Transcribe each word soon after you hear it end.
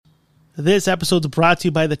This episode is brought to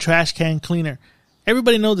you by the Trash Can Cleaner.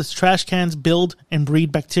 Everybody knows that trash cans build and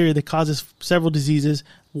breed bacteria that causes several diseases,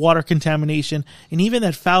 water contamination, and even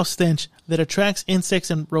that foul stench that attracts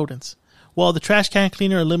insects and rodents. Well, the Trash Can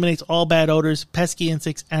Cleaner eliminates all bad odors, pesky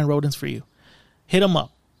insects, and rodents for you. Hit them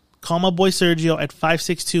up. Call my boy Sergio at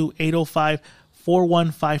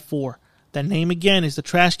 562-805-4154. That name again is the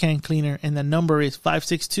Trash Can Cleaner, and the number is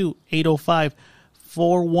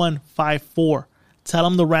 562-805-4154. Tell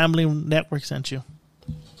them the Rambling Network sent you.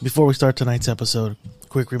 Before we start tonight's episode,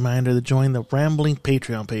 quick reminder to join the Rambling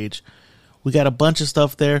Patreon page. We got a bunch of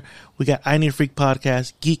stuff there. We got I Need a Freak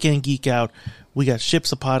Podcast, Geek and Geek Out. We got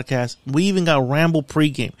Ships of Podcast. We even got Ramble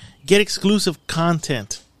Pregame. Get exclusive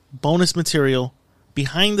content, bonus material,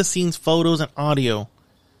 behind-the-scenes photos and audio.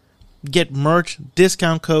 Get merch,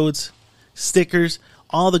 discount codes, stickers,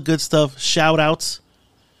 all the good stuff, shout-outs.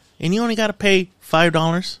 And you only got to pay $5,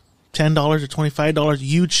 $10, or $25.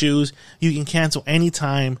 You choose. You can cancel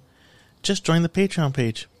anytime. Just join the Patreon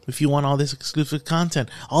page if you want all this exclusive content,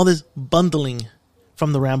 all this bundling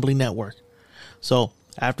from the Rambling Network. So,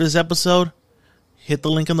 after this episode, hit the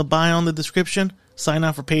link in the bio in the description, sign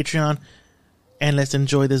up for Patreon, and let's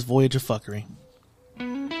enjoy this voyage of fuckery.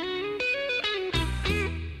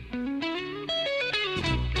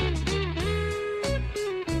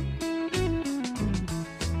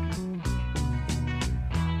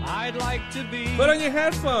 I'd like to be. Put on your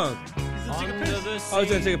headphones. He's Oh,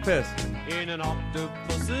 he's gonna take a piss. In an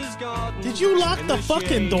octopus's garden. Did you lock the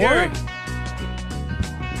fucking door? Gary.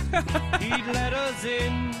 He'd let us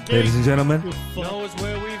in. Ladies and gentlemen, Knows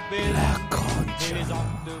where we've been. La In his Concha.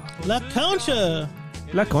 octopus. La Concha.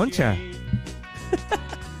 La Concha.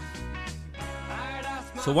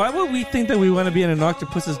 So why would we think that we want to be in an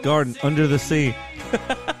octopus's garden under the sea?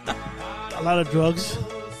 A lot of drugs.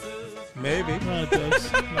 Maybe. A lot of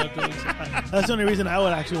drugs. That's the only reason I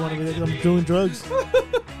would actually want to be there, because I'm doing drugs.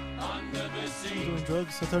 I'm doing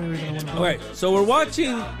drugs. That's the only reason I want to be All right, so we're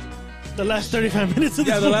watching. the last 35 minutes of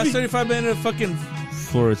this The last movie. 35 minutes of fucking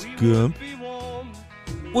Forrest Gump.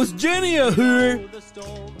 Was Jenny a her? Is that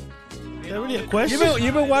really a question?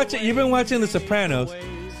 You've been watching The Sopranos.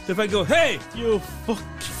 So if I go, hey, You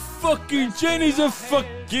fucking Jenny's a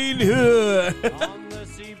fucking her.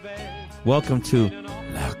 Welcome to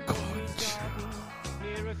La Concha.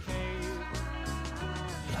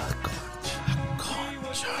 La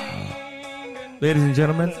Concha. Ladies and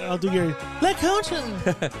gentlemen, I'll do Gary. La Concha.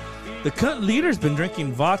 the cunt leader's been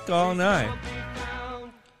drinking vodka all night.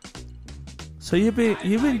 So you've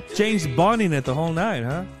been James Bonding it the whole night,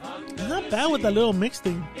 huh? It's not bad with that little mix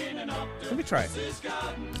thing. Let me try it.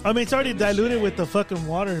 I mean, it's already diluted with the fucking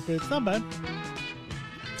water, but it's not bad.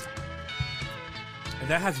 And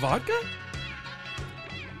that has vodka?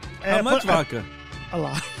 And How I much put- vodka? A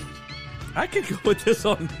lot. I could go with this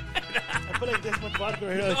on. I put like this much vodka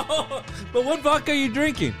right here. Oh, but what vodka are you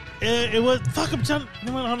drinking? It was... Fuck, I'm trying...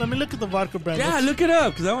 Hold on, let me look at the vodka brand. Yeah, look it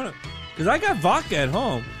up because I got vodka at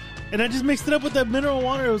home. And I just mixed it up with that mineral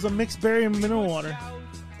water. It was a mixed berry and mineral water.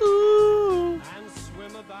 Ooh.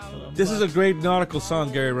 This is a great nautical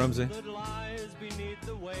song, Gary Rumsey.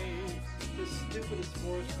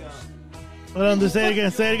 Hold on, just say it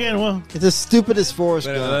again. Say it again. Well, It's the stupidest Forrest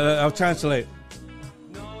Gump. I'll translate.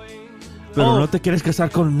 Pero no te quieres casar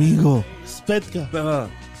conmigo. Spetka.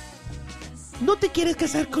 No te quieres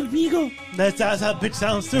casar conmigo. That's how that bitch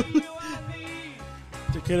sounds too.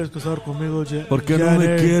 Te quieres casar conmigo, ¿Por qué no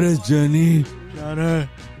me quieres, Jenny? Johnny.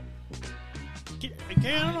 ¿Qué?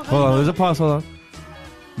 I don't know how Hold on, there's a pause, hold on.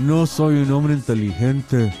 No soy un hombre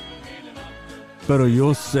inteligente, pero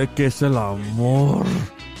yo sé que es el amor.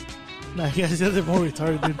 Nah, he says it more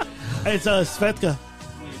retarded, dude. It's Svetka.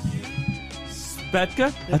 Spetka?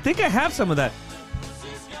 I think I have some of that.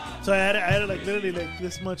 So I added like literally like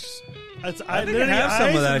this much. I think I literally have some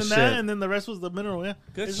of ice that and then shit. and then the rest was the mineral. Yeah,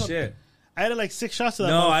 Good This one- shit. I added like 6 shots of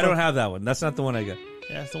that. No, I don't motherfucker. have that one. That's not the one I got.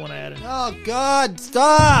 Yeah, that's the one I added. Oh, God,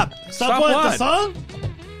 stop! Stop what? The what? song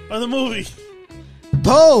or the movie?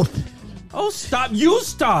 Both! Oh, stop. You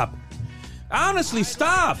stop. Honestly,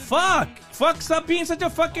 stop. Fuck, stop being such a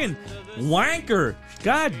fucking wanker.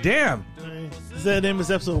 God damn. Is that the name of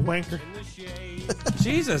this episode? Wanker.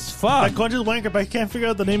 Jesus, I fuck. called you Wanker, but I can't figure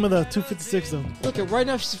out the name of the 256 though. Look, right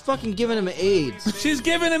now she's fucking giving him AIDS. She's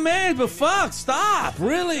giving him AIDS, but fuck, stop.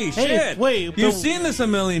 Really, Hey, shit. wait, You've but- seen this a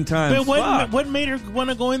million times. But Fuck. what made her want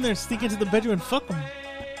to go in there and sneak into the bedroom and fuck him?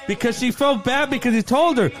 Because she felt bad because he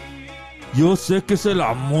told her, yo sé que es el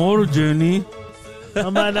amor, Jenny. I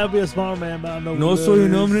might not be a smart man, but I know. No what soy it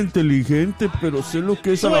un is. hombre inteligente, pero sé lo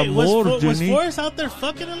que es So el wait, amor, was Jenny. Forrest out there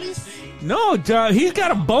fucking at least? No, he's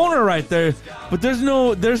got a boner right there, but there's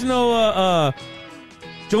no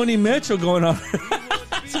Joni Mitchell going on.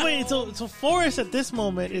 So wait, so Forrest at this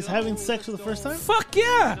moment is having sex for the first time? Fuck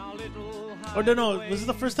yeah. Or no, was it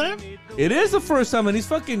the first time? It is the first time, and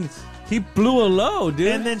he blew a load, dude.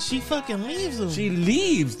 And then she fucking leaves him. She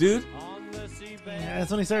leaves, dude. Yeah, that's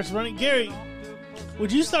when he starts running. Gary,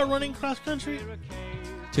 would you start running cross country?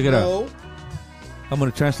 Check it out. I'm going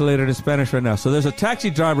to translate it in Spanish right now. So there's a taxi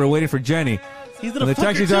driver waiting for Jenny. He's gonna And the fuck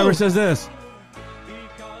taxi her driver too. says this.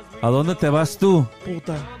 ¿A dónde te vas tú?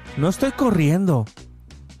 Puta. No estoy corriendo.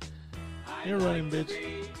 You're running, bitch.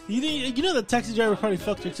 You know the taxi driver probably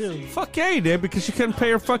fucked her too. Fuck yeah, he did, because she couldn't pay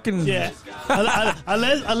her fucking... Yeah.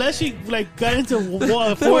 unless she like got into There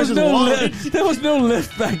was Forrest's no wallet. lift. There was no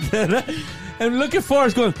lift back then. And look at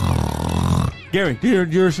Forrest going... Gary, do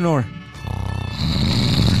your snore.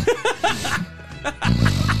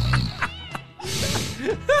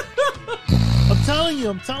 I'm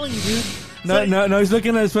telling you, dude. No, he's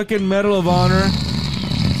looking at his fucking Medal of Honor.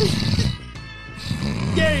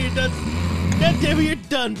 Gary, you're done. God damn it, you're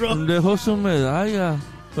done, bro. Dejó su medalla.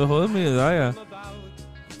 Dejó mi medalla.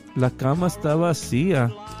 La cama está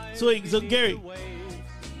vacía. So wait, so Gary.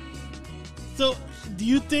 So, do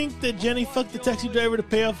you think that Jenny fucked the taxi driver to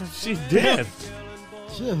pay off her? She did.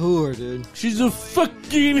 She's a whore, dude. She's a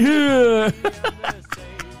fucking hood.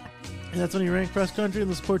 And that's when he ran cross country in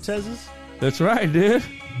those Cortezes. That's right, dude.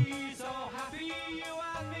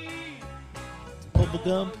 Bubba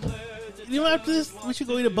Gump. You know, after this, we should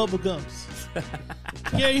go eat a Bubba Gumps.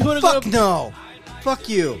 Gary, you want to Fuck go? no. Fuck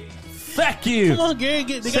you. Fuck you. Come on,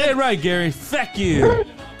 Gary. Say it right, Gary. Fuck you.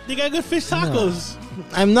 They got good fish tacos.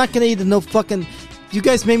 I'm not gonna eat no fucking. You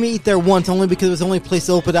guys made me eat there once only because it was the only place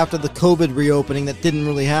open after the COVID reopening that didn't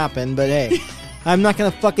really happen. But hey, I'm not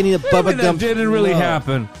gonna fucking eat a Bubba Maybe that Gump. didn't really No.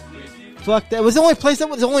 happen. Fuck that. It was the only place that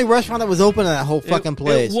was the only restaurant that was open in that whole fucking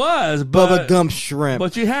place. It was, but... Bubba Gump Shrimp.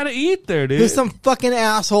 But you had to eat there, dude. There's some fucking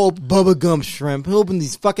asshole Bubba Gump Shrimp who opened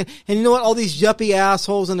these fucking... And you know what? All these yuppie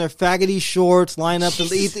assholes in their faggoty shorts line up to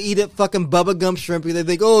eat at fucking Bubba Gump Shrimp. They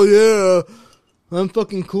think, oh yeah, I'm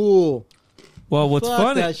fucking cool. Well, what's Fuck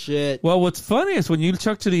funny? that shit. Well, what's funny is when you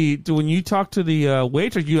talk to the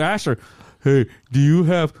waitress, you ask her, "Hey, do you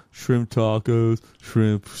have shrimp tacos,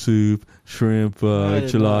 shrimp soup, shrimp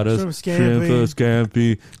enchiladas, Shrimp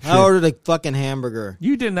scampi?" I ordered a fucking hamburger.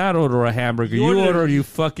 You did not order a hamburger. You ordered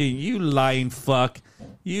you lying fuck.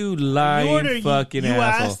 You lying fucking you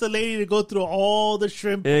asshole. asked the lady to go through all the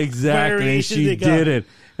shrimp Exactly, and variations she they got. did it.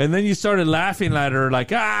 And then you started laughing at her like,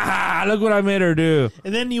 look what I made her do.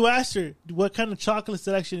 And then you asked her what kind of chocolates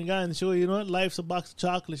did actually got, and she goes, you know what? Life's a box of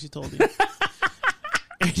chocolates, she told you.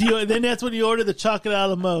 And then that's when you ordered the chocolate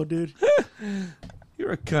Alamo, dude.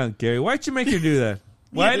 You're a cunt, Gary. Why'd you make her do that?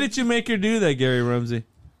 Why did you make her do that, Gary Rumsey?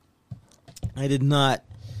 I did not.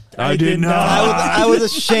 I did not. I was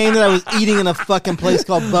ashamed that I was eating in a fucking place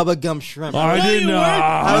called Bubba Gump Shrimp. I did you not.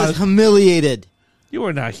 I was humiliated. You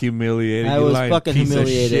were not humiliated. I you was lying fucking piece of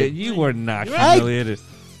humiliated. shit. You were not I- humiliated.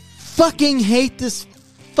 Fucking hate this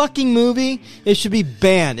fucking movie. It should be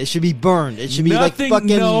banned. It should be burned. It should be Nothing. like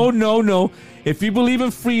fucking... No. If you believe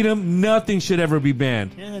in freedom, nothing should ever be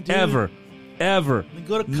banned. Yeah, dude. Ever.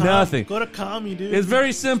 Go to Nothing. Go to commie, dude. It's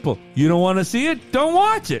very simple. You don't want to see it? Don't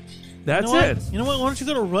watch it. That's you know it. What? You know what? Why don't you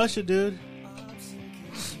go to Russia, dude?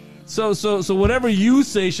 So whatever you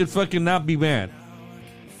say should fucking not be banned.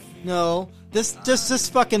 No. This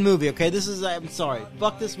fucking movie, okay? This is... I'm sorry.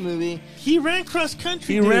 Fuck this movie. He ran cross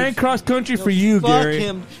country. He dude. ran cross country for you, Fuck Gary.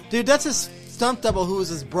 him. Dude, that's his stunt double who was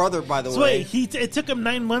his brother, by the So way. wait, it took him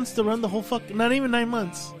 9 months to run the whole fuck. Not even 9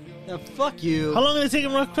 months. Yeah, fuck you. How long did it take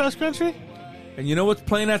him to run cross country? And you know what's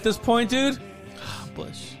playing at this point, dude?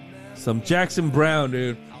 Bush. Some Jackson Brown,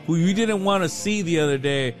 dude, who you didn't want to see the other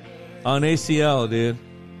day on ACL, dude.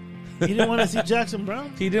 He didn't want to see Jackson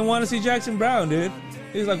Brown. He didn't want to see Jackson Brown, dude.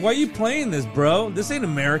 He's like, why are you playing this, bro? This ain't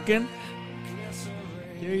American.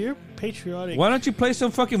 You're patriotic. Why don't you play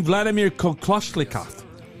some fucking Vladimir Kokoshlikov?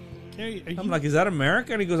 Gary, I'm like, is that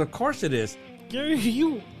American? He goes, of course it is. Gary,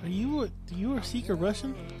 are you a secret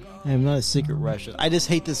Russian? I am not a secret Russian. I just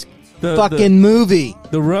hate this The- fucking movie.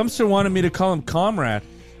 The Rumster wanted me to call him Comrade.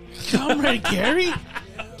 Comrade Gary?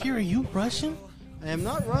 Gary, are you Russian? I am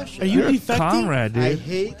not Russian. Are you You're a defecting? Comrade, I dude.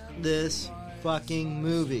 hate this fucking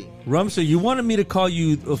movie. Rumster, you wanted me to call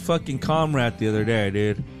you a fucking Comrade the other day,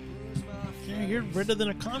 dude. Gary, you're redder than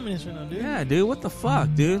a communist right now, dude. Yeah, dude, what the fuck,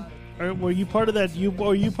 dude? Were you part of that?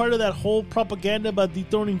 Were you part of that whole propaganda about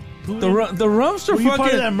dethroning The Rumster Were you part of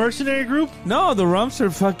fucking that mercenary group? no, the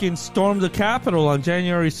Rumster fucking stormed the Capitol on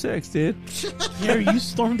January 6th, dude. Gary, you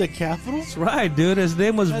stormed the Capitol? That's right, dude. His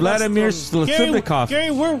name was Vladimir Slivnikov.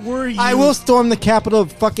 Gary, where were you? I will storm the Capitol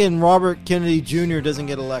if fucking Robert Kennedy Jr. doesn't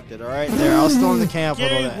get elected. All right, there. I'll storm the Capitol.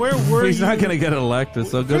 Gary, then. where were He's you? not gonna get elected,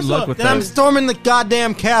 so good First luck of with Then I'm that. storming the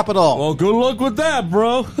goddamn Capitol. Well, good luck with that,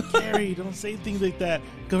 bro. Gary, don't say things like that.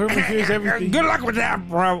 Government hears everything. Good luck with that,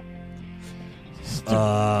 bro.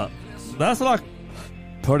 That's like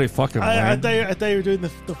pretty fucking I lame. thought you were doing the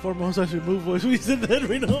former homosexual move voice. We said that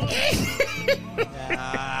right now.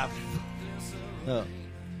 Oh.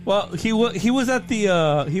 Well, he was at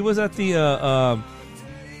the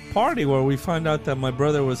party where we found out that my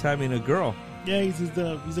brother was having a girl. Yeah, he's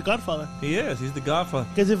the Godfather. He is. He's the Godfather.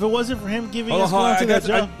 Because if it wasn't for him giving Hold on, us hold on. to that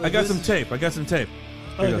job, I got some tape. oh, Here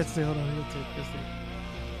I it got goes. to say, hold on, I got to take.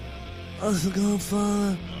 I was the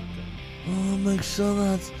Godfather. I'll make sure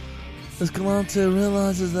that Escalante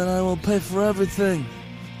realizes that I will pay for everything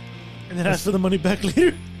And then ask for the money back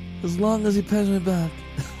later. as long as he pays me back.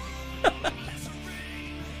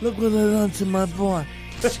 Look what they done to my boy.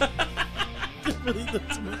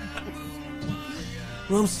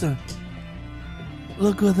 Rumster.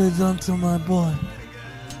 Look what they done to my boy.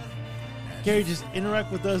 Gary, just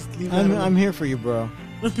interact with us. Leave that I'm alone. here for you, bro.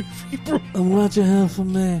 I'm glad you're here for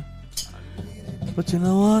me. But you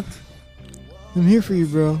know what? I'm here for you,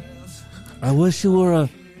 bro. I wish you were a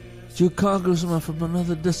Jew congressman from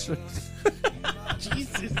another district.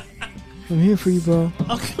 Jesus. I'm here for you, bro.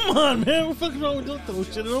 Oh, come on, man. What the fuck wrong with don't throw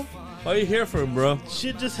shit at him? Why are you here for him, bro?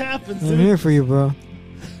 Shit just happens, I'm dude. here for you, bro.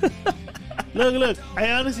 Look.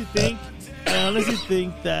 I honestly think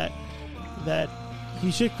that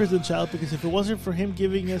he should prison child because if it wasn't for him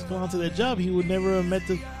giving Escalante that job, he would never have met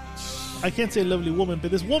the. I can't say lovely woman,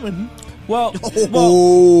 but this woman. Well,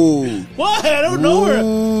 Oh. What? I don't know her.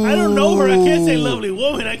 I don't know her. I can't say lovely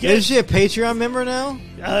woman. I Is can't. she a Patreon member now?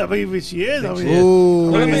 I mean, she is. I mean,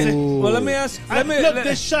 Oh. let Well, let me ask. look, Let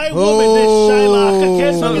this shy woman, this Shylock. I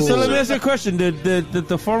can't so, fucking so let say me shit. ask you a question. Did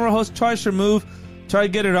the former host twice removed try to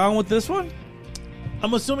get it on with this one?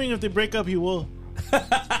 I'm assuming if they break up, he will.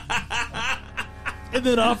 And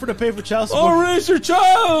then offer to pay for child support. Oh, raise your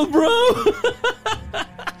child, bro.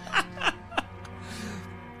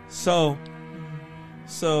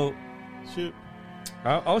 So, Shoot.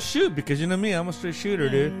 I'll shoot because you know me, I'm a straight shooter,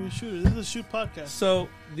 dude. Yeah, shoot. This is a shoot podcast. So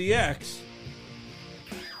the ex,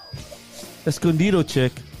 Escondido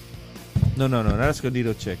chick. No, not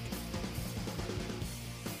Escondido chick.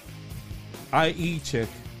 IE chick,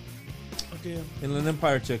 Okay. Inland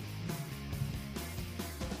Empire chick.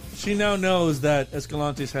 She now knows that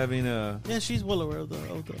Escalante's having a. Yeah, she's well aware of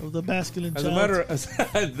the masculine As child.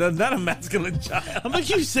 a matter, not a masculine child. I'm gonna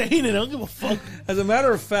keep saying it. I don't give a fuck. As a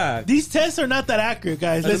matter of fact, These tests are not that accurate,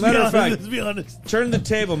 guys. As a Let's be matter of honest. fact- Let's be honest. turn the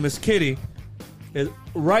table. Miss Kitty is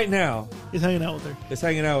right now He's hanging out with her. is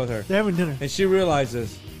hanging out with her, They're having dinner. and she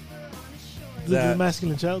realizes The that-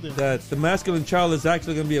 masculine child dinner. that the masculine child is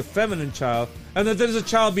actually going to be a feminine child, and that there's a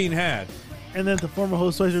child being had. And then the former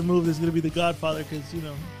host twice removed is gonna be the Godfather because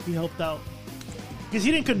he helped out. Because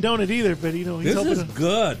he didn't condone it either, but he's This helping. is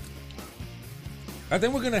good. I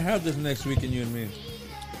think we're going to have this next weekend, you and me.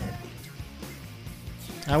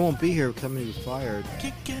 I won't be here because I'm going to be fired.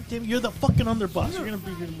 God damn, you're the fucking underboss. You're gonna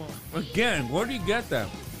be here tomorrow. Again, where do you get that?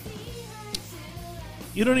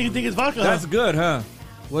 You don't even think it's vodka. That's huh? good, huh?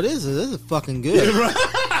 What is it? This is fucking good.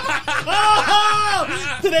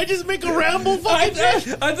 Oh! Did I just make a Rambo fucking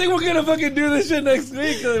shit? I think we're going to fucking do this shit next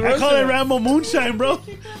week. I call it Rambo Moonshine, bro.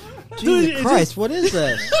 Dude, Jesus Christ, what is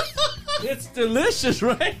that? It's delicious,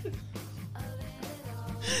 right?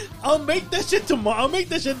 I'll make that shit tomorrow. I'll make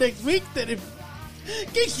that shit next week. Then if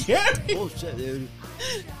get Gary, Bullshit, dude.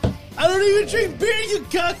 I don't even drink beer, you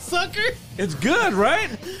cocksucker. It's good, right?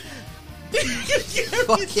 Gary,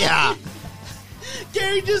 Fuck yeah.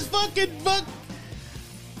 Gary just fucking fuck.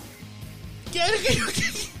 Gary,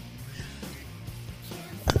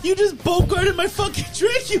 you just bogarted my fucking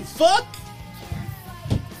drink, you fuck.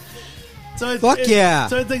 So Yeah.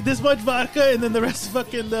 So it's like this much vodka, and then the rest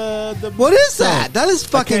fucking the. What is that? That is I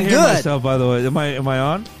fucking can't hear good. myself, by the way. Am I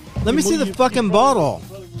on? Let me see the fucking bottle.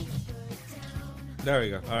 There we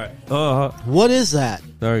go. All right. What is that?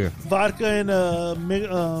 There we go. Vodka and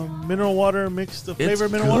mineral water mixed, It's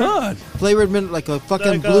flavored mineral water. good. Flavored like a fucking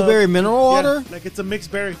Like, blueberry mineral water? Yeah, like it's a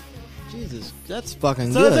mixed berry. Jesus, that's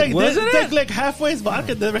fucking So good. it's like Wasn't it's it? like halfway is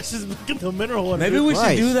vodka, the rest is fucking the mineral water. Maybe we should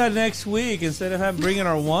Christ. do that next week instead of bringing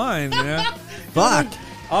our wine. Yeah. Fuck.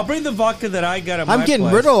 I'll bring the vodka that I got at my I'm getting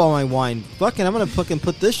place. rid of all my wine. Fucking, I'm gonna fucking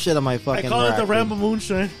put this shit on my I fucking call it rack, the dude. Rambo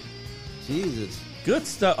Moonshine. Jesus. Good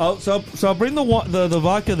stuff. Oh, so I'll bring the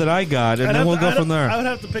vodka that I got, and then we'll go from there. I would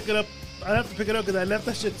have to pick it up. I'd have to pick it up because I left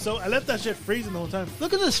that shit. I left that shit freezing the whole time.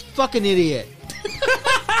 Look at this fucking idiot.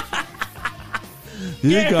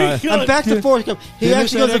 I'm back to Forrest Gump. He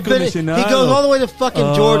actually goes to visit. He goes all the way to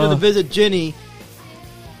fucking Georgia to visit Ginny,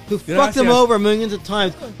 who fucked him over millions of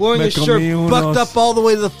times, wearing his shirt bucked up all the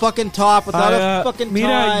way to the fucking top without a fucking tie.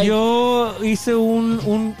 Mira, yo hice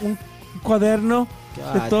un cuaderno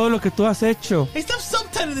de todo lo que tú has hecho. Hey, stop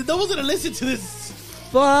subtitling it. No one's gonna listen to this.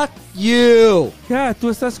 Fuck you. Ya, tú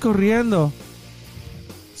estás corriendo.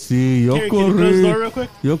 Sí, yo Gary, can you close the door real quick?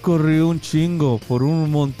 Yo corrí un chingo por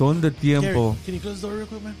un montón de tiempo. Gary, can you close the door real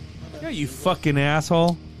quick, man? Yeah, you fucking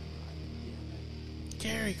asshole.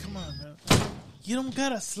 Gary, come on, man. You don't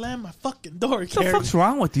gotta slam my fucking door, What Gary. the fuck's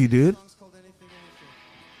wrong with you, dude?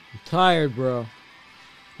 I'm tired, bro.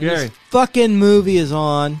 Gary. This fucking movie is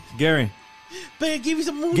on. Gary. Man, give me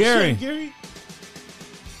some moonshine, Gary. Gary.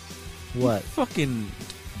 What? Fucking...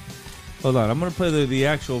 Hold on, I'm going to play the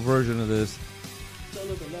actual version of this.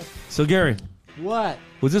 So, Gary, What?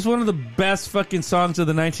 was this one of the best fucking songs of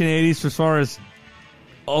the 1980s as far as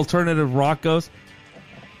alternative rock goes?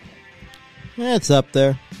 Yeah, it's up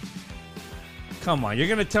there. Come on, you're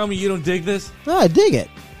going to tell me you don't dig this? No, I dig it.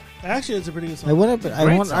 Actually, it's a pretty good song. I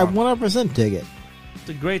 100% dig it. It's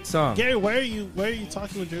a great song. Gary, why are you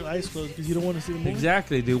talking with your eyes closed? Because you don't want to see the movie?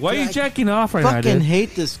 Exactly, dude. Why are you I jacking off right now, Fucking dude?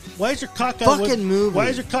 hate this. Why is your cock out? Fucking movie. Why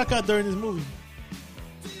is your cock out during this movie?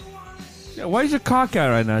 Yeah, why is your cock out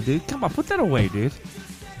right now, dude? Come on, put that away, dude.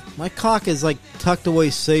 My cock is like tucked away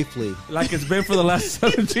safely. Like it's been for the last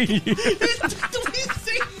 17 years.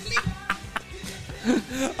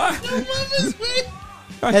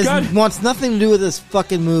 Wants nothing to do with this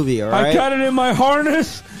fucking movie, alright? I got it in my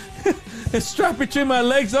harness and strap it between my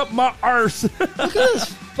legs up my arse. Look at this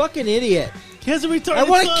fucking idiot. He has a retarded I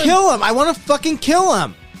want to son. kill him. I want to fucking kill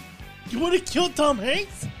him. You want to kill Tom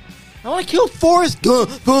Hanks? I want to kill Forrest Gump.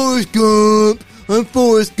 Forrest Gump. I'm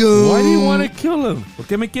Forrest Gump. Why do you want to kill him? ¿Por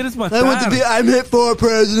qué me quieres matar? I'm hit for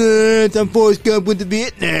president. I'm Forrest Gump went to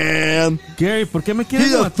Vietnam. Gary, ¿por qué me quieres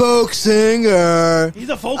He's a matar? folk singer. He's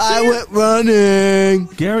a folk I singer? went running.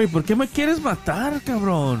 Gary, ¿por qué me quieres matar,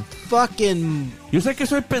 cabrón? Fucking Yo sé que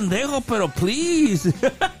soy pendejo, pero please.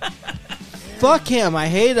 fuck him. I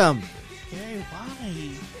hate him. Gary, why?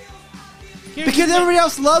 Gary, Because everybody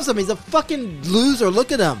else loves him. He's a fucking loser.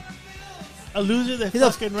 Look at him. a loser that He's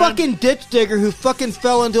a fucking fucking ditch digger who fucking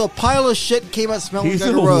fell into a pile of shit and came out smelling He's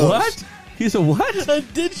like a a rose. what? He's a what? a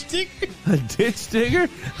ditch digger. A ditch digger?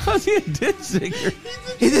 How's he a ditch digger?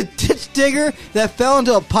 He's a ditch digger that fell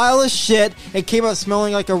into a pile of shit and came out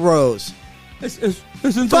smelling like a rose. Es Fuck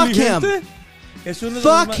him. inteligente. Es uno de los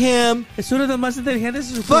Fuck más- him. Es uno de los más inteligentes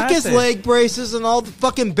de su Fuck his clase. leg braces and all the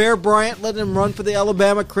fucking Bear Bryant letting him run for the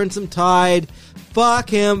Alabama Crimson Tide. Fuck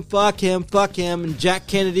him, fuck him, fuck him. And Jack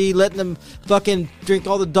Kennedy letting him fucking drink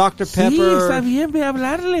all the Dr. Pepper. Sí, está bien, ve a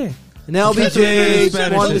hablarle. And That's LBJ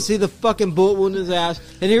Spanish. wanted to see the fucking bullet wound in his ass.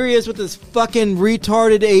 And here he is with this fucking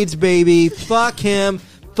retarded AIDS baby. Fuck him.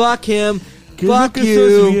 Fuck him. ¿Qué es lo Fuck que estás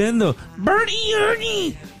you. viendo? Bernie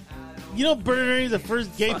Ernie. You know, Bert and Ernie's the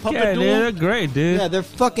first gay Fuck puppet yeah, duo? they're great, dude. Yeah, they're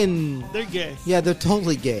fucking... They're gay. Yeah, they're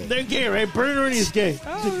totally gay. They're gay, right? Bert and Ernie is gay.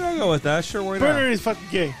 I'll go with that. Sure, why Bert and not? Ernie's fucking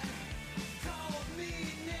gay.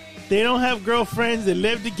 They don't have girlfriends. They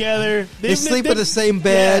live together. They sleep in the same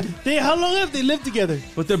bed. Yeah. How long have they lived together?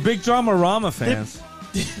 But they're big Dramarama fans.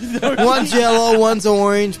 One's yellow, one's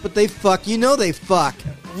orange, but they fuck. You know they fuck.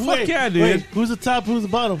 Wait, yeah, dude. Wait, who's the top? Who's the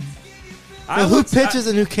bottom? Now, who pitches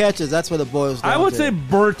and who catches? That's what it boils down I would to. say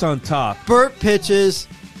Bert's on top. Bert pitches,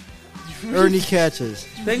 Ernie catches.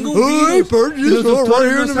 Tengo un Hey, virus. Bert, Y los just go right doctores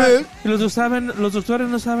here in no a saben- minute. y los doctores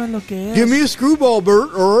no saben lo que es. Give me a screwball,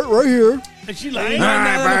 Bert. All right, right here. Is she lying? No hay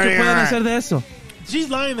nada lo que puedan hacer de eso. She's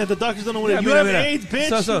lying that the doctors don't know what it is. You Mira, have mira. AIDS,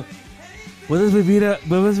 bitch. So, puedes venir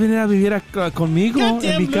a vivir conmigo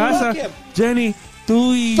Goddamn, en mi no, casa. fuck him. Jenny,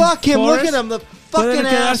 tú y Fuck him. Look Forrest at him. The pueden fucking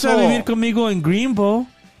quedarse a vivir asshole. conmigo en Greenbow.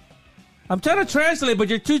 I'm trying to translate, but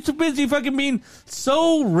you're too busy fucking being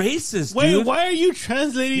so racist, Wait, dude. why are you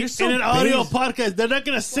translating You're so in an audio basic. podcast? They're not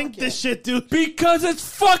gonna sync this shit, dude. Because it's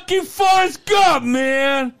fucking Forrest Gump,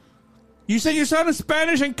 man. You said you sounded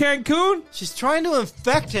Spanish in Cancun? She's trying to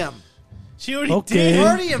infect him. She already Okay. She did.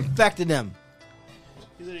 already infected him.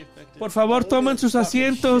 She's already affected. Por favor, tomen sus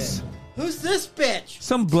asientos. Who's this bitch?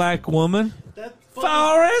 Some black woman. That fucking-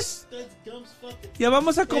 Forrest, That's Gump's fucking. ya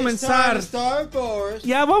vamos a It's time comenzar. to start, Forrest.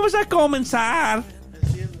 Ya vamos a comenzar.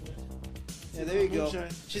 Yeah, there you go. Moonshine.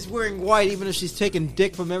 She's wearing white even if she's taking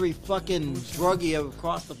dick from every fucking druggie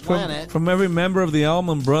across the planet. From every member of the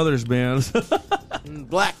Allman Brothers band.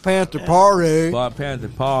 Black Panther Party. Black Panther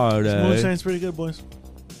Party. Moonshine's pretty good, boys.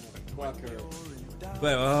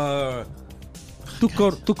 Tu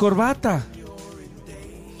corbata.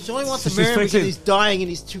 She only wants So to marry him she's because he's dying and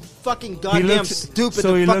he's too fucking goddamn stupid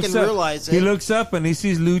so to he fucking looks up, realize it. He looks up and he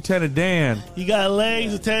sees Lieutenant Dan. You got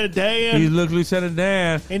legs, Lieutenant Dan. He looks Lieutenant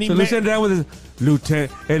Dan. And he So Lieutenant Dan with his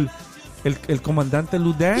Lieutenant el comandante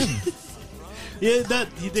Ludan. Yeah,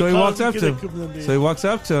 So he walks up to him. So he walks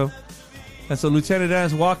up to him. And so Lieutenant Dan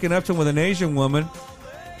is walking up to him with an Asian woman.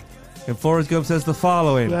 And Forrest Gump says the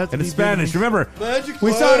following. Well, And in be Spanish. Vietnamese. Remember, Magic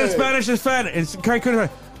we saw it in flag. Spanish and Spanish. It's kind of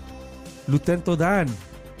Lieutenant Dan.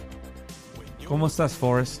 ¿Cómo estás,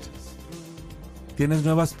 Forrest? Tienes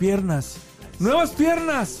nuevas piernas. ¡Nuevas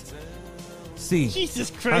piernas! Sí. Jesus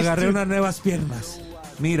Christ. Agarré dude. unas nuevas piernas.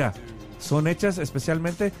 Mira, son hechas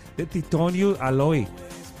especialmente de titanio alloy.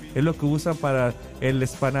 Es lo que usan para el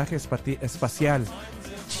espanaje espacial.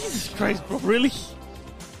 Jesus Christ, bro. Really?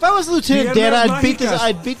 If I was Lieutenant Dan, Piernas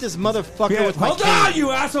I'd beat this motherfucker with my Hold on, cane.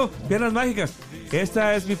 you asshole! Piernas mágicas.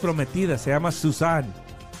 Esta es mi prometida. Se llama Susan.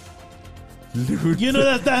 You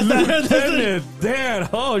know that's Lieutenant Dan.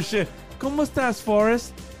 Oh, shit. ¿Cómo estás,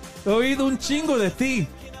 Forrest? He oído un chingo de ti.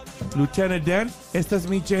 Lieutenant Dan, esta es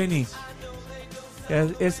mi Jenny.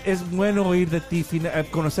 Es bueno oír de ti,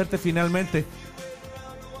 conocerte finalmente.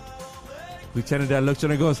 Lieutenant Dan looks at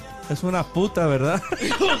her and goes, es una puta, ¿verdad?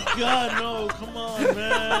 Oh, God, no. Come on,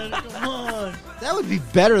 man. Come on. That would be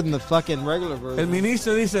better than the fucking regular El version.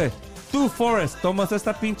 ministro dice, tú, Forrest, tomas a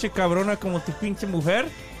esta pinche cabrona como tu pinche mujer.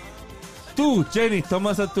 Tú, Jenny,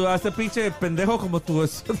 tomas a este pinche pendejo como tu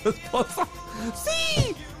esposa.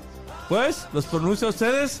 ¡Sí! Pues, los pronuncio a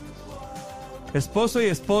ustedes esposo y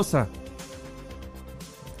esposa.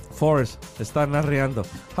 Forrest, están narrando.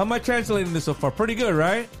 How am I translating this so far? Pretty good,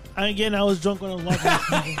 right? Again, I was drunk when I was watching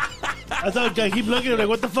this. I thought I keep looking at it like,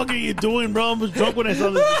 what the fuck are you doing, bro? I was drunk when I saw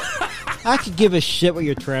this. I could give a shit what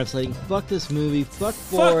you're translating. Fuck this movie. Fuck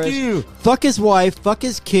Forrest. Fuck you. Fuck his wife. Fuck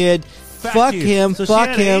his kid. Fuck you. him. So she Fuck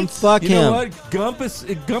had him. AIDS? Fuck You him. know what?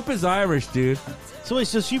 Gump is Irish, dude. So wait,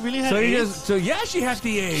 so she really had So AIDS? yeah, she has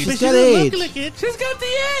the AIDS. But She's she got doesn't AIDS. look like it. She's got the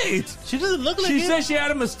AIDS. She doesn't look like She it. says she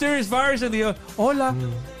had a mysterious virus in the hola.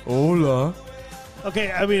 Hola.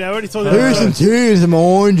 Okay, I mean, I already told you. Here's some tea and some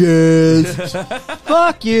oranges.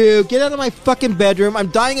 Fuck you. Get out of my fucking bedroom.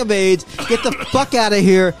 I'm dying of AIDS. Get the fuck out of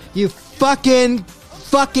here. You fucking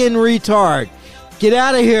retard. Get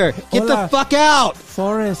out of here. Get Hola. the fuck out.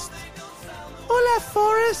 Forrest. Hola,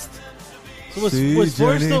 Forrest. So was, Sí,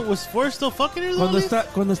 was Forrest still fucking her?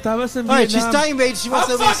 Cuando estabas en All right, Vietnam. she's dying of AIDS. She wants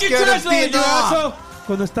I'm to be fucking scared of translating, you Vietnam. asshole.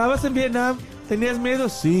 Cuando estabas en Vietnam, ¿tenías miedo?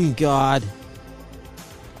 Sí. God.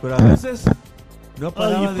 Pero a veces no Oh,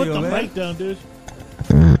 paraba you de put the llover mic down, dude.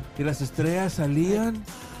 y las estrellas salían.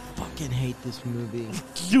 Fucking hate this movie.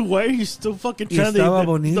 Dude, why are you still fucking Y translating? estaba The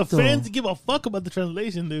bonito. fans give a fuck about the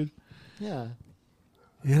translation, dude. Yeah.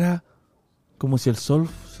 Era como si el sol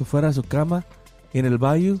se fuera a su cama y en el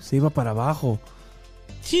valle se iba para abajo.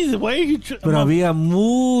 Jesus, why are you... Pero había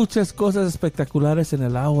muchas cosas espectaculares en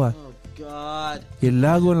el agua. Oh, God. Y el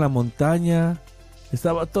lago en la montaña.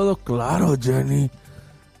 Estaba todo claro, Jenny.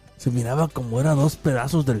 Se miraba como era dos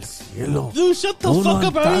pedazos del cielo. Dude, shut the Uno fuck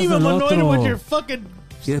up. I'm atrás even del annoyed otro. with your fucking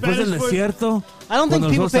Y después del Spanish word. desierto. I don't think cuando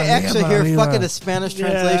people el sol pay salía extra para here arriba. fucking a Spanish Yeah,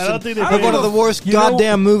 I translation don't think they of pay one of the extra. worst You know-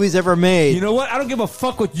 goddamn movies ever made. You know what? I don't give a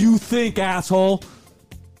fuck what you think, asshole.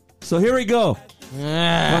 So here we go.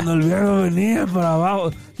 Cuando el viento venía para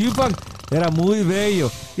abajo. You fuck. Era muy bello.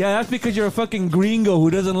 Yeah, that's because you're a fucking gringo who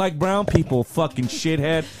doesn't like brown people, fucking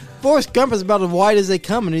shithead. Forrest Gump is about as white as they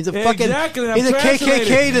come, and he's a fucking Exactly. and he's I'm a translating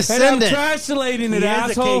KKK it. And descendant. I'm translating it, He is a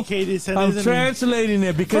asshole. KKK descendant, I'm isn't he? translating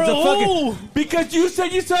it because For the fucking who? because you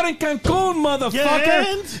said you saw it in Cancun, motherfucker.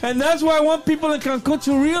 Yeah, and that's why I want people in Cancun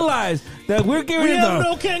to realize that we're giving We it have the.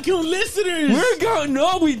 no Cancun listeners. We're going.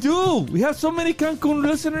 No, we do. We have so many Cancun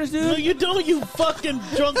listeners, dude. No, you don't, you fucking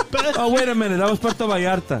drunk bastard. Oh, wait a minute. That was Puerto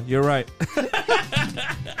Vallarta. You're right.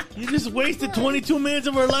 You just wasted 22 minutes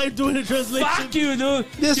of our life doing a translation. Fuck you, dude.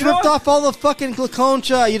 You just You know ripped what? off all the fucking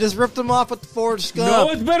Concha. You just ripped them off with the Forrest Gump.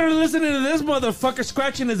 No, it's better than listening to this motherfucker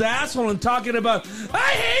scratching his asshole and talking about, I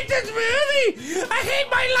hate this movie. I hate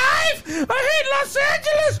my life. I hate Los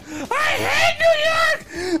Angeles. I hate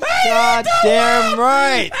New York. I God hate the damn world.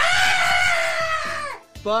 right. Ah!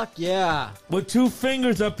 Fuck yeah. With two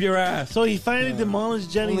fingers up your ass. So he finally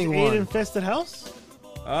demolished Jenny's Only one. AIDS-infested house?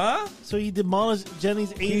 Huh? So he demolished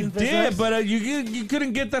Jenny's He AIDS-infested did, house? but you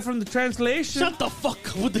couldn't get that from the translation. Shut the fuck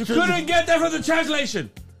up with the You translation. couldn't get that from the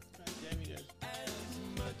translation.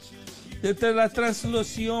 De la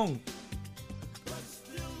translación.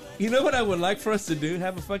 You know what I would like for us to do?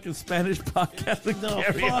 Have a fucking Spanish podcast with No,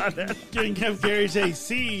 Gary on fuck. it. You can have Gary say,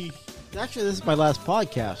 "See." Actually, this is my last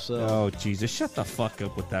podcast, so. Oh, Jesus. Shut the fuck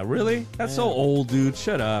up with that. Really? That's so old, dude.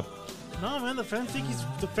 Shut up. No, man. The fans think he's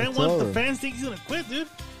It's over. the fans think he's gonna quit, dude.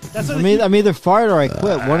 That's why I'm either fired or I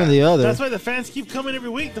quit, one or the other. that's why the fans keep coming every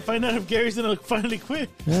week to find out if Gary's gonna finally quit.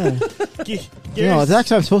 Yeah. Gary's, No, it's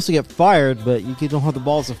actually I'm supposed to get fired, but you don't have the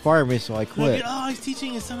balls to fire me, so I quit. Oh, he's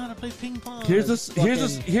teaching his son how to play ping pong. Here's the song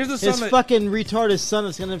His that fucking retarded son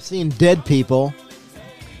is going to see dead people.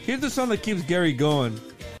 here's the song that keeps Gary going.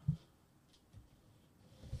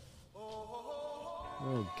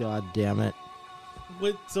 Oh, God damn it.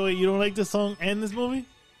 So wait, you don't like the song and this movie?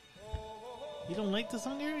 You don't like the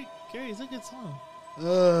song, Gary? Gary, it's a good song.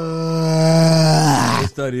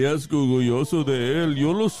 Estarías orgulloso de él.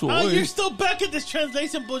 Yo lo soy. Oh, you're still back at this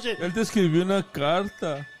translation bullshit. Él te escribió una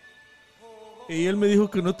carta. Y él me dijo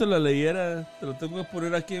que no te la leyera. Te lo tengo que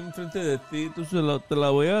poner aquí enfrente de ti. Entonces te la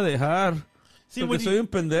voy a dejar. See, Porque soy un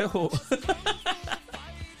pendejo.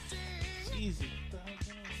 Jesus.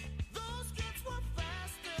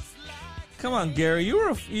 Come on, Gary.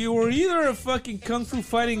 You were either a fucking kung fu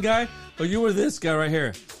fighting guy or you were this guy right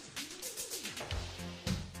here.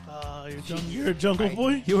 You're a jungle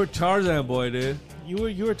boy? You were Tarzan boy, dude. You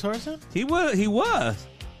were Tarzan? He was.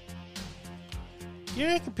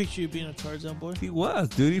 Yeah, I can picture you being a Tarzan boy. He was,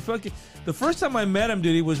 dude. He fucking. The first time I met him,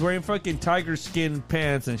 dude, he was wearing fucking tiger skin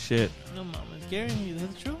pants and shit. No, mama. Gary, is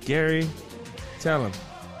that true? Gary, tell him.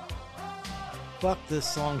 Fuck this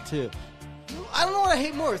song, too. I don't know what I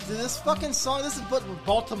hate more. This fucking song, this is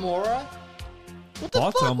Baltimora? What the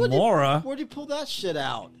Baltimora? fuck? Where'd you pull that shit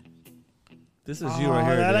out? This is you right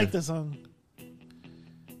here. I dude. like the song.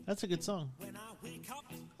 That's a good song.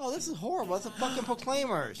 Oh, this is horrible. That's the fucking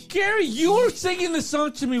Proclaimers. Gary, you were singing the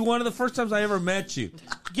song to me one of the first times I ever met you.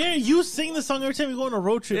 Gary, you sing the song every time you go on a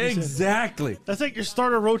road trip. you said. Exactly. That's like your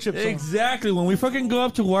starter road trip song. Exactly. When we fucking go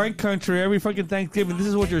up to wine country every fucking Thanksgiving, this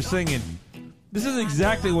is what you're singing. This is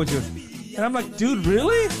exactly what you're. And I'm like, dude,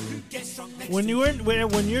 really? When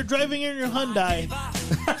you're driving in your Hyundai,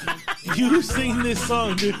 you sing this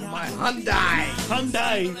song, dude. My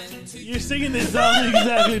Hyundai. You're singing this song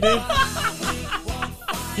exactly, dude.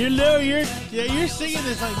 You're singing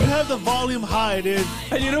this song. You have the volume high, dude.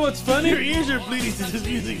 And you know what's funny? Your ears are bleeding to this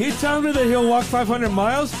music. He tells me that he'll walk 500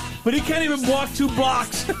 miles, but he can't even walk 2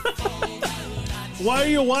 blocks. While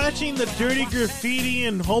you're watching the dirty graffiti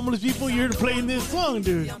and homeless people, you're playing this song,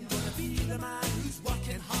 dude.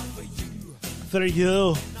 For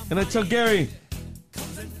you. And I tell Gary,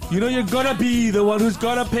 you know you're gonna be the one who's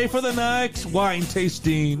gonna pay for the next wine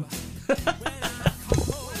tasting.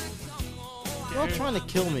 You're all trying to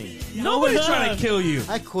kill me. Nobody's trying to kill you.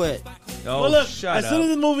 I quit. Oh, Well, look, shut as up. soon as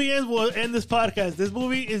the movie ends, we'll end this podcast. This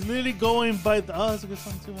movie is literally going by the... Oh, that's a good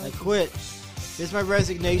song, too. I quit. Here's my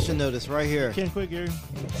resignation notice right here. Can't quit, Gary.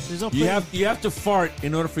 There's no You place. have to fart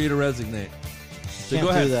in order for you to resignate. So Can't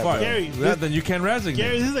go ahead, do that, fart. bro. Gary, Well, then you can't resignate.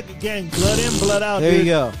 Gary, this is like a gang. Blood in, blood out, There dude. you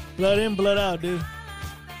go. Blood in, blood out, dude.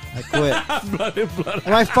 I quit. Blood in, blood out.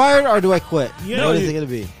 Am I fired or do I quit? Yeah, What is you- it going to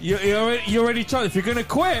be? You already told. If you're gonna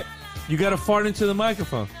quit, you gotta fart into the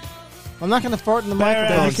microphone. I'm not going to fart in the Bare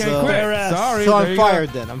microphone. ass. You can't so quit. Bare ass. Sorry. So there I'm you go. fired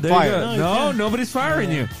then. I'm There you fired. go. No, you No, can't. nobody's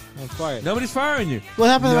firing you. I'm fired. Nobody's firing you. What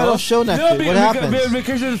happens if I don't show next week? What happens?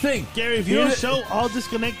 Because here's the thing. Gary, if you don't show, I'll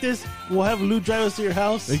disconnect this. We'll have Lou drive us to your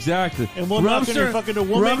house. Exactly. And we'll knock on your Rumster- fucking door.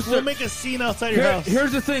 We'll make a scene outside your house.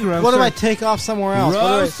 Here's the thing, Rumster. What if I take off somewhere else?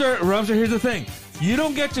 Rumster, here's the thing. You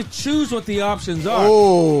don't get to choose what the options are.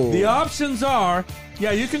 Oh. The options are,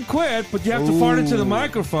 yeah, you can quit, but you have to fart into the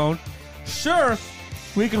microphone. Sure,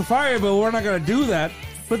 we can fire you, but we're not going to do that.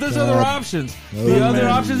 But there's other options. The other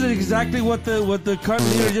options is exactly what the cunt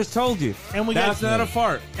leader just told you. And we That's got not a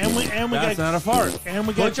fart. and we That's got not a fart. and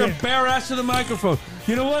we got Put your bare ass to the microphone.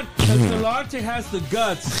 You know what? Delante has the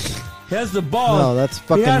guts. He has the balls. No, that's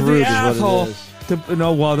fucking he has rude the is what it asshole is.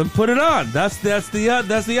 no, well, then put it on. That's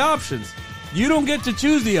the options. You don't get to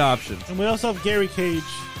choose the options. and we also have Gary Cage.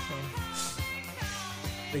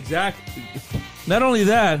 Exactly. Not only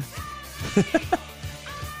that,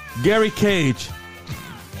 Gary Cage.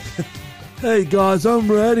 Hey guys, I'm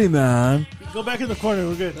ready, man. Go back in the corner.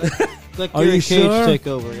 We're good. Let Are Gary you Cage sure? take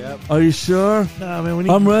over, yep. Are you sure? Nah, man.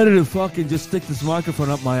 I'm ready to fucking just stick this microphone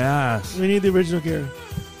up my ass. We need the original Gary.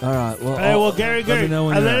 All right. Well, All right, well, Gary. let me know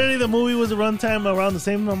when I you're at. literally the movie was a runtime around the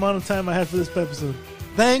same amount of time I had for this episode.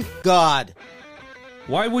 Thank God.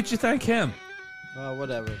 Why would you thank him?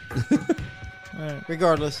 Whatever. All right.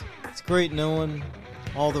 Regardless, it's great knowing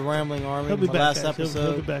all the Rambling Army. He'll be My back. last guys. He'll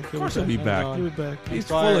episode. be back. Of course he'll be back. He'll be back. He's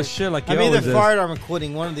fired. full of shit like he I'm always either is. fired or I'm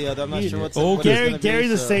quitting. One or the other. I'm not sure what's Oh, what it's Gary, gonna be,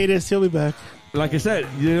 Gary's a so. sadist. He'll be back. like I said,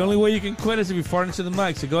 the only way you can quit is if you fart into the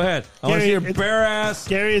mic. So go ahead. I want to see your bare ass.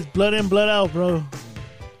 Gary, it's blood in, blood out, bro.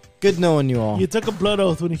 Good knowing you all. You took a blood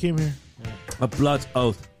oath when you came here. A blood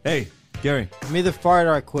oath. Hey, Gary. I'm either fired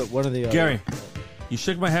or I quit. One of the other. Gary, you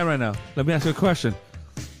shook my hand right now. Let me ask you a question.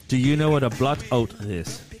 Do you know what a blood oath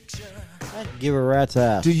is? I could give a rat's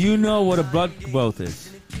ass. Do you know what a blood oath is?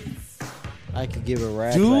 I could give a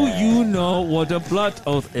rat's Do ass. you know what a blood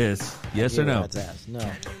oath is? Yes or Give a no? rat's ass.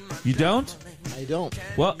 No, You don't? I don't.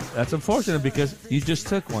 Well, that's unfortunate because you just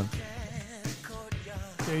took one.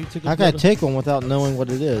 Gary, you took a How can I blood oath. take one without knowing what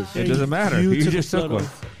it is? Yeah, It doesn't matter. You a just took blood one.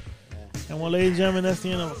 oath. And well, ladies and gentlemen, that's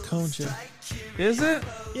the end of Concha. Is it?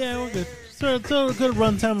 Yeah, we're good. So it's a good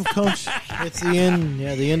runtime of Concha. It's the end.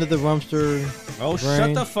 Yeah, the end of the Rumster. Oh, shut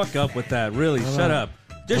Brain. the fuck up with that. Really, Hold shut on. up.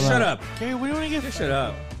 Just Hold shut on. up. Gary, we want to get Just shut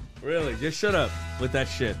up. Really, just shut up with that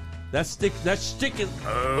shit. That stick is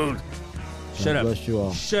old. Shut up. Bless you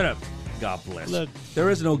all. Shut up. God bless. Look. There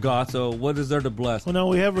is no God, so what is there to bless? Well, no,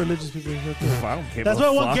 we have religious people here. too. I don't care. That's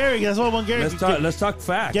about why I want fuck. Gary. That's why I want Gary. Let's talk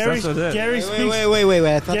facts. Gary, That's what it is. Gary Wait, speaks.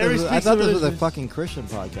 wait. I thought Gary this was, I speaks thought this was a religion. fucking Christian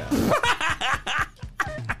podcast.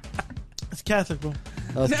 It's Catholic, bro.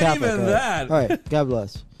 Oh, it's Not Catholic, even all right. that. All right. God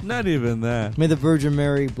bless. Not even that. May the Virgin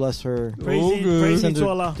Mary bless her. Praise Okay. you Send to her,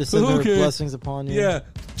 Allah. to send Okay. her blessings upon you. Yeah,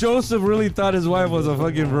 Joseph really thought his wife was a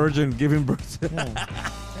fucking virgin giving birth.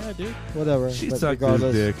 Yeah, dude. Whatever. She but sucked his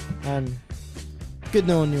regardless, dick. And good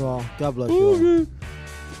knowing you all. God bless you all. All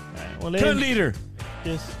right, well, Turn ladies, leader.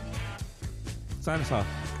 yes. Sign us off.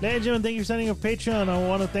 Ladies and gentlemen, thank you for signing up Patreon. I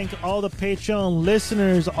want to thank all the Patreon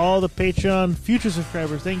listeners, all the Patreon future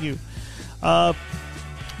subscribers. Thank you.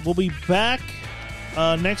 We'll be back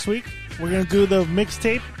next week. We're going to do the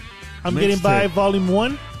mixtape. I'm getting by Mixtape. Volume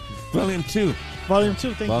 1. Volume 2. Volume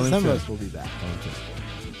 2, thank Volume you. Some of two. us will be back.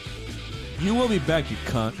 You will be back, you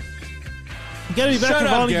cunt. You got to be back Shut for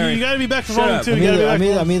up, Volume Gary. 2. You got to be back for Shut Volume up. 2. You gotta be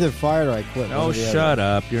back for I'm either fired or I quit. Oh, One or the other. shut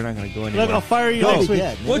up. You're not going to go anywhere. Look, I'll fire you Go. next week.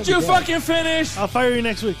 Dead. Would Never you be dead. fucking finish? I'll fire you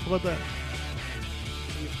next week. How about that?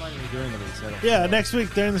 Yeah, next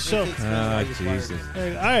week during the show. Ah, Jesus. All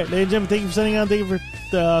right, ladies and gentlemen, thank you for sending on. Thank you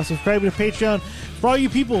for subscribing to Patreon. For all you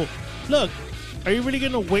people, look, are you really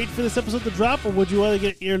going to wait for this episode to drop, or would you rather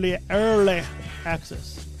get early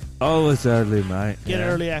access? Always early, mate. Get Yeah.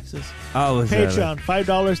 early access. Always early. Patreon,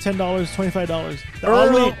 $5, $10, $25.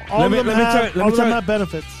 Early. All of them Let me have tell you- have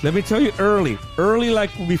benefits. Let me tell you early. Early,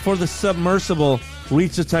 like before the submersible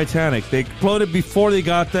reached the Titanic. They exploded before they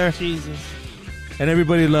got there, Jesus. and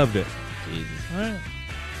everybody loved it. All right.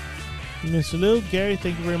 Mr. Lou, Gary,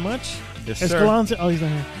 thank you very much. Yes, sir. Escalante. Oh, he's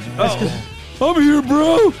not here. Oh, I'm here,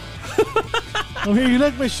 bro. I'm here. You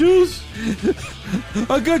like my shoes?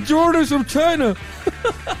 I got Jordans from China.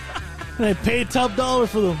 And I paid top dollar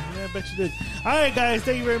for them. Yeah, I bet you did. All right, guys.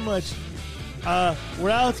 Thank you very much.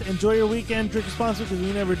 We're out. Enjoy your weekend. Drink responsibly because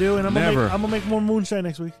we never do. And I'm Never. gonna make more moonshine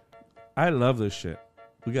next week. I love this shit.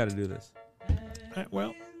 We got to do this. All right,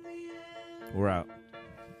 well. We're out.